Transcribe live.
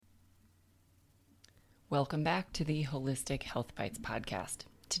Welcome back to the Holistic Health Bites podcast.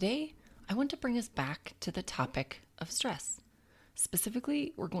 Today, I want to bring us back to the topic of stress.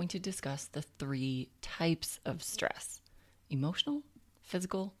 Specifically, we're going to discuss the 3 types of stress: emotional,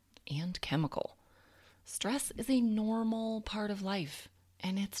 physical, and chemical. Stress is a normal part of life,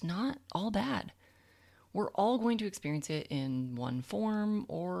 and it's not all bad. We're all going to experience it in one form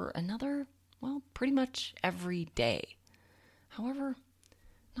or another, pretty much every day. However,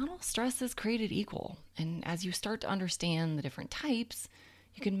 not all stress is created equal, and as you start to understand the different types,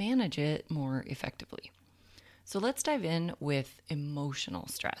 you can manage it more effectively. So let's dive in with emotional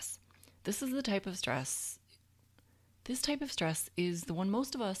stress. This type of stress is the one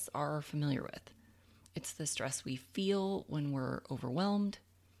most of us are familiar with. It's the stress we feel when we're overwhelmed,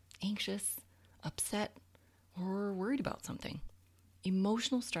 anxious, upset, or worried about something.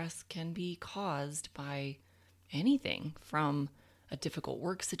 Emotional stress can be caused by anything from a difficult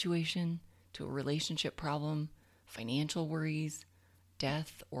work situation to a relationship problem, financial worries,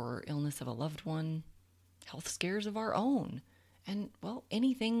 death or illness of a loved one, health scares of our own, and,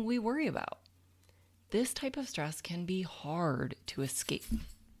 anything we worry about. This type of stress can be hard to escape.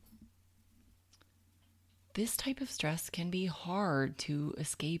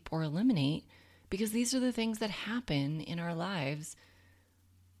 Or eliminate because these are the things that happen in our lives.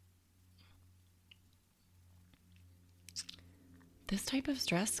 This type of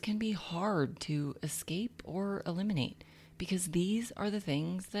stress can be hard to escape or eliminate because these are the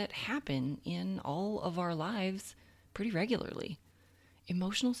things that happen in all of our lives pretty regularly.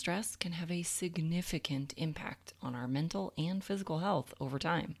 Emotional stress can have a significant impact on our mental and physical health over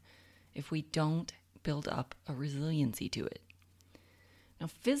time if we don't build up a resiliency to it. Now,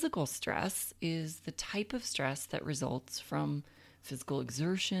 physical stress is the type of stress that results from physical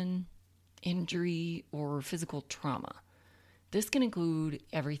exertion, injury, or physical trauma. This can include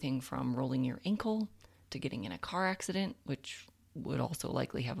everything from rolling your ankle to getting in a car accident, which would also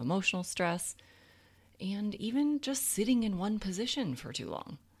likely have emotional stress, and even just sitting in one position for too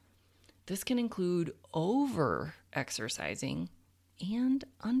long. This can include over-exercising and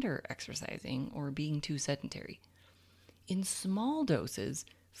under-exercising or being too sedentary. In small doses,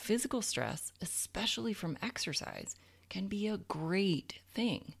 physical stress, especially from exercise, can be a great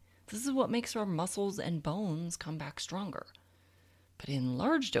thing. This is what makes our muscles and bones come back stronger. But in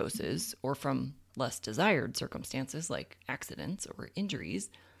large doses, or from less desired circumstances like accidents or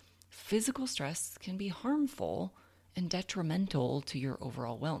injuries, physical stress can be harmful and detrimental to your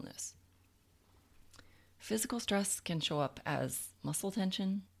overall wellness. Physical stress can show up as muscle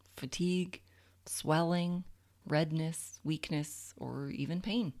tension, fatigue, swelling, redness, weakness, or even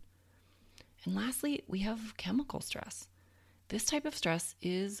pain. And lastly, we have chemical stress. This type of stress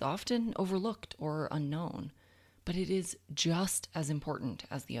is often overlooked or unknown, but it is just as important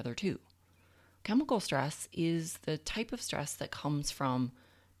as the other two. Chemical stress is the type of stress that comes from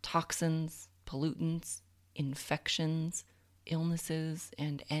toxins, pollutants, infections, illnesses,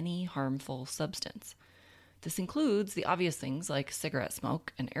 and any harmful substance. This includes the obvious things like cigarette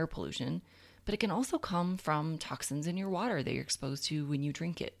smoke and air pollution, but it can also come from toxins in your water that you're exposed to when you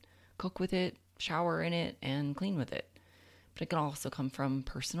drink it, cook with it, shower in it, and clean with it. But it can also come from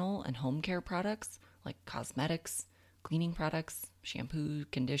personal and home care products like cosmetics, cleaning products, shampoo,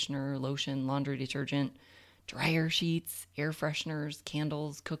 conditioner, lotion, laundry detergent, dryer sheets, air fresheners,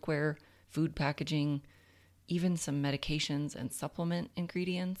 candles, cookware, food packaging, even some medications and supplement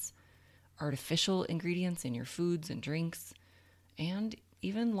ingredients, artificial ingredients in your foods and drinks, and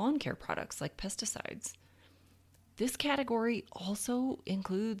even lawn care products like pesticides. This category also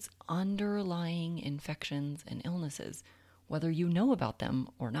includes underlying infections and illnesses, whether you know about them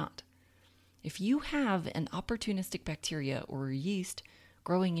or not. If you have an opportunistic bacteria or yeast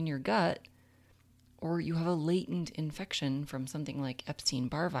growing in your gut, or you have a latent infection from something like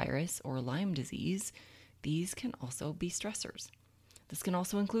Epstein-Barr virus or Lyme disease, these can also be stressors. This can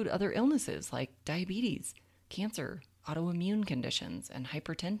also include other illnesses like diabetes, cancer, autoimmune conditions, and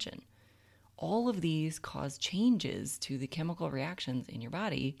hypertension. All of these cause changes to the chemical reactions in your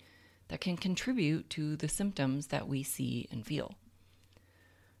body that can contribute to the symptoms that we see and feel.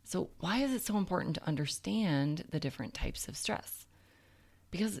 So why is it so important to understand the different types of stress?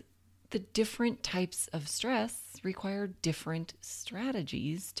 Because the different types of stress require different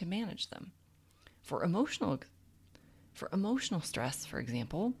strategies to manage them. For emotional stress, for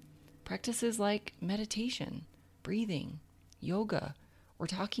example, practices like meditation, breathing, yoga, or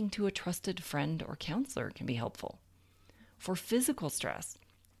talking to a trusted friend or counselor can be helpful. For physical stress,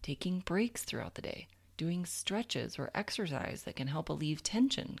 taking breaks throughout the day, doing stretches or exercise that can help alleviate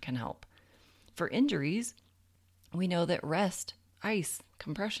tension can help. For injuries, we know that rest, ice,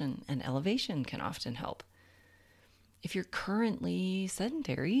 compression, and elevation can often help. If you're currently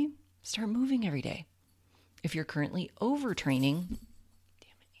sedentary, start moving every day. If you're currently overtraining,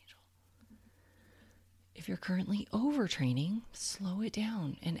 slow it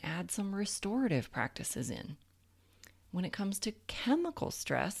down and add some restorative practices in. When it comes to chemical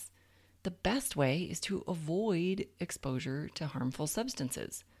stress, the best way is to avoid exposure to harmful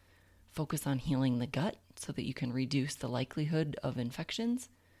substances. Focus on healing the gut so that you can reduce the likelihood of infections.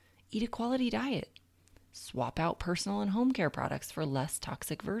 Eat a quality diet. Swap out personal and home care products for less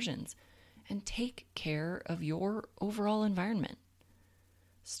toxic versions. And take care of your overall environment.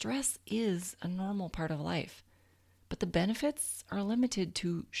 Stress is a normal part of life, but the benefits are limited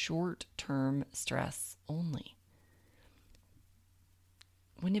to short-term stress only.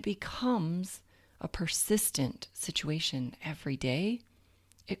 When it becomes a persistent situation every day,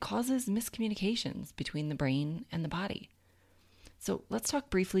 it causes miscommunications between the brain and the body. So let's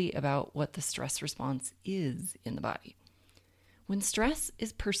talk briefly about what the stress response is in the body. When stress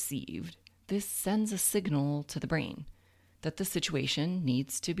is perceived, this sends a signal to the brain that the situation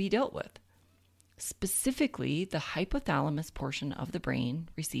needs to be dealt with. Specifically, the hypothalamus portion of the brain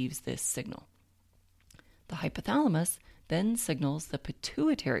receives this signal. The hypothalamus then signals the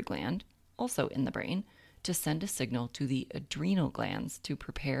pituitary gland, also in the brain, to send a signal to the adrenal glands to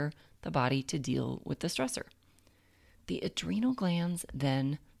prepare the body to deal with the stressor. The adrenal glands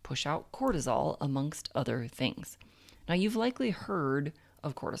then push out cortisol, amongst other things. Now, you've likely heard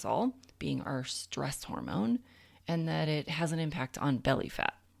of cortisol being our stress hormone and that it has an impact on belly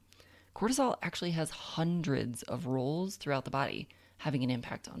fat. Cortisol actually has hundreds of roles throughout the body, having an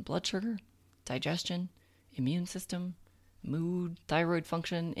impact on blood sugar, digestion, immune system, mood, thyroid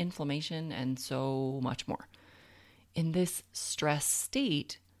function, inflammation, and so much more. In this stress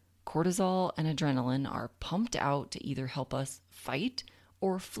state, cortisol and adrenaline are pumped out to either help us fight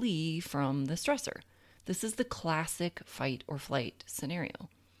or flee from the stressor. This is the classic fight or flight scenario.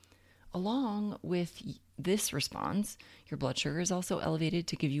 Along with this response, your blood sugar is also elevated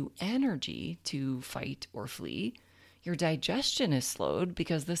to give you energy to fight or flee. Your digestion is slowed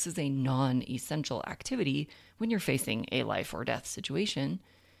because this is a non-essential activity when you're facing a life or death situation.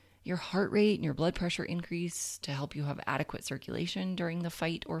 Your heart rate and your blood pressure increase to help you have adequate circulation during the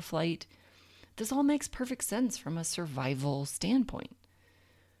fight or flight. This all makes perfect sense from a survival standpoint.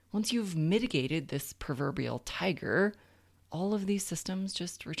 Once you've mitigated this proverbial tiger, all of these systems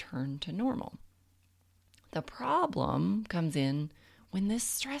just return to normal. The problem comes in when this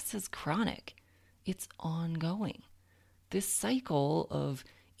stress is chronic. It's ongoing. This cycle of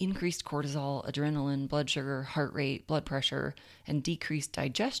increased cortisol, adrenaline, blood sugar, heart rate, blood pressure, and decreased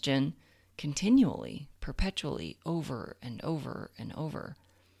digestion continually, perpetually, over and over and over.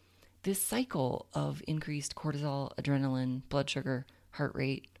 This cycle of increased cortisol, adrenaline, blood sugar, heart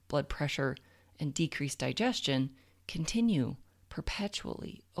rate, blood pressure, and decreased digestion continue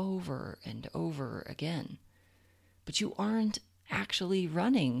perpetually over and over again. But you aren't actually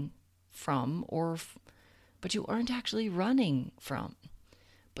running from or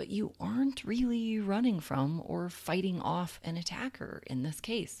fighting off an attacker in this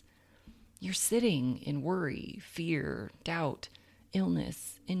case. You're sitting in worry, fear, doubt,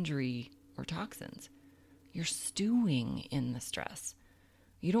 illness, injury, or toxins. You're stewing in the stress.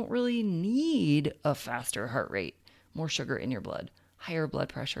 You don't really need a faster heart rate, more sugar in your blood, higher blood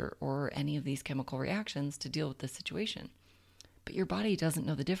pressure, or any of these chemical reactions to deal with this situation. But your body doesn't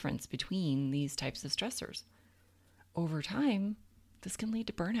know the difference between these types of stressors. Over time, this can lead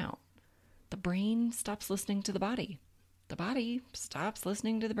to burnout. The brain stops listening to the body. The body stops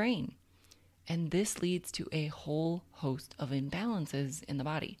listening to the brain. And this leads to a whole host of imbalances in the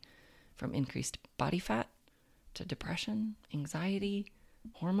body, from increased body fat to depression, anxiety,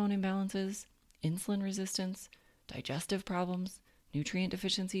 hormone imbalances, insulin resistance, digestive problems, nutrient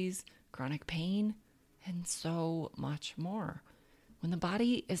deficiencies, chronic pain, and so much more. When the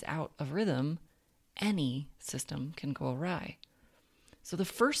body is out of rhythm, any system can go awry. So the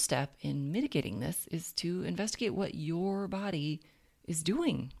first step in mitigating this is to investigate what your body is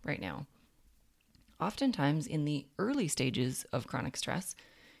doing right now. Oftentimes, in the early stages of chronic stress,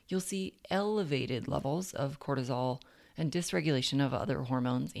 you'll see elevated levels of cortisol and dysregulation of other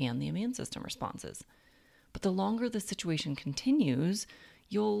hormones and the immune system responses. But the longer the situation continues,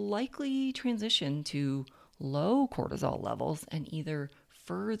 you'll likely transition to low cortisol levels and either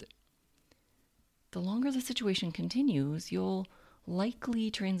further. The longer the situation continues, you'll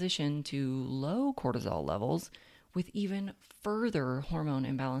likely transition to low cortisol levels with even further hormone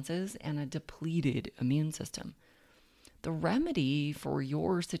imbalances and a depleted immune system. The remedy for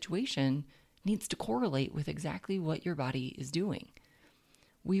your situation needs to correlate with exactly what your body is doing.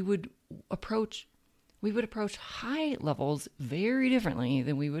 We would approach high levels very differently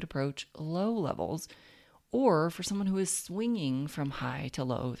than we would approach low levels, or for someone who is swinging from high to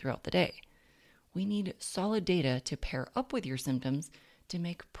low throughout the day. We need solid data to pair up with your symptoms to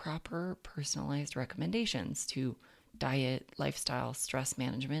make proper personalized recommendations to diet, lifestyle, stress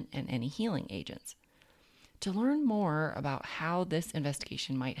management, and any healing agents. To learn more about how this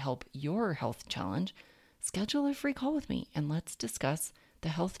investigation might help your health challenge, schedule a free call with me and let's discuss the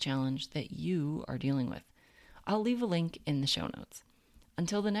health challenge that you are dealing with. I'll leave a link in the show notes.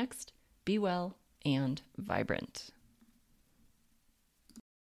 Until the next, be well and vibrant.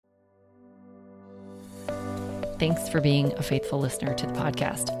 Thanks for being a faithful listener to the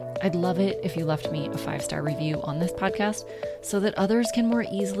podcast. I'd love it if you left me a 5-star review on this podcast so that others can more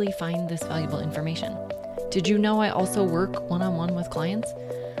easily find this valuable information. Did you know I also work one-on-one with clients?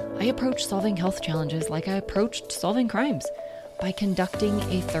 I approach solving health challenges like I approached solving crimes, by conducting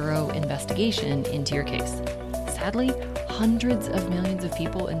a thorough investigation into your case. Sadly, hundreds of millions of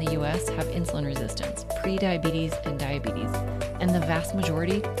people in the US have insulin resistance, prediabetes, and diabetes, and the vast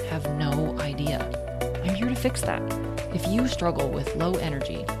majority have no idea. I'm here to fix that. If you struggle with low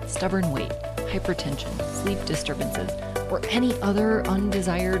energy, stubborn weight, hypertension, sleep disturbances, or any other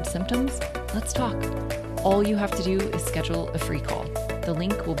undesired symptoms, let's talk. All you have to do is schedule a free call. The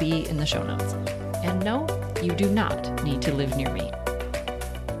link will be in the show notes. And no, you do not need to live near me.